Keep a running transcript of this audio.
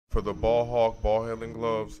For the ball hawk ball handling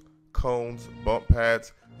gloves, cones, bump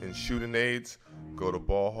pads, and shooting aids, go to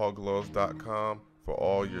ballhawkgloves.com for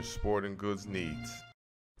all your sporting goods needs.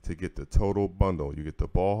 To get the total bundle, you get the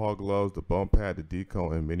ball hawk gloves, the bump pad, the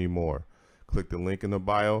decone, and many more. Click the link in the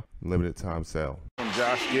bio, limited time sale.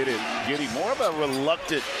 Josh Giddey, more of a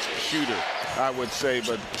reluctant shooter, I would say,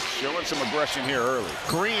 but showing some aggression here early.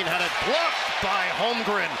 Green had it blocked by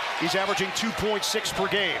Holmgren. He's averaging 2.6 per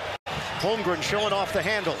game. Holmgren showing off the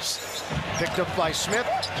handles. Picked up by Smith.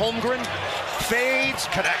 Holmgren fades,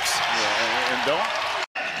 connects. Yeah, and don't.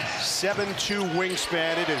 7'2"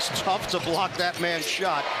 wingspan. It is tough to block that man's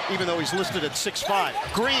shot, even though he's listed at 6'5".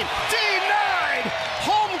 Green denied.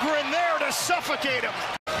 Holmgren there to suffocate him.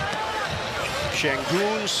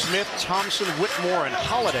 Şengün, Smith, Thompson, Whitmore, and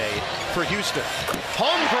Holiday for Houston.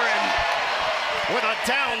 Holmgren with a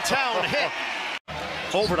downtown hit.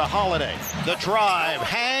 Over to Holiday. The drive,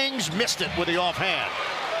 hangs, missed it with the offhand.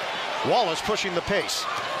 Wallace pushing the pace.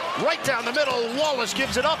 Right down the middle, Wallace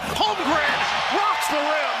gives it up. Holmgren rocks the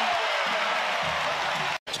rim.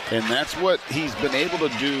 And that's what he's been able to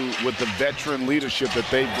do with the veteran leadership that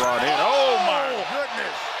they brought in. Oh my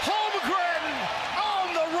goodness. Holmgren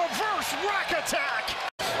on the reverse rack attack.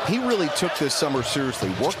 He really took this summer seriously.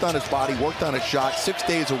 Worked on his body, worked on his shot 6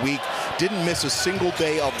 days a week. Didn't miss a single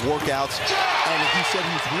day of workouts. And he said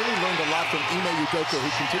he's really learned a lot from Ime Udoka, who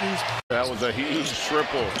continues. That was a huge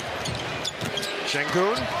triple.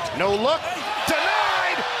 Şengün, no look,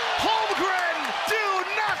 denied! Holmgren, do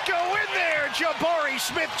not go in there, Jabari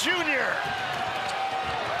Smith Jr.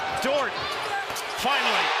 Dort,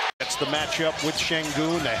 finally. That's the matchup with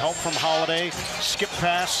Şengün, the help from Holiday, skip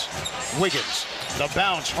pass, Wiggins. The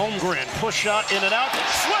bounce, Holmgren, push shot in and out,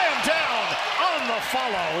 slam down on the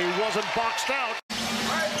follow. He wasn't boxed out.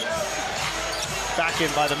 Back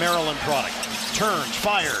in by the Maryland product. Turns,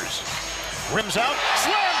 fires, rims out,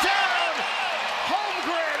 slam down!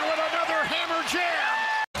 Holmgren with another hammer jam.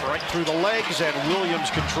 Right through the legs, and Williams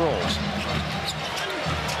controls.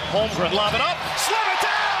 Holmgren lob it up, slam it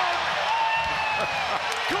down!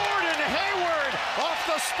 Gordon Hayward off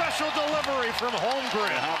the special delivery from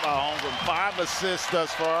Holmgren. How about Holmgren? 5 assists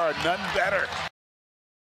thus far, none better.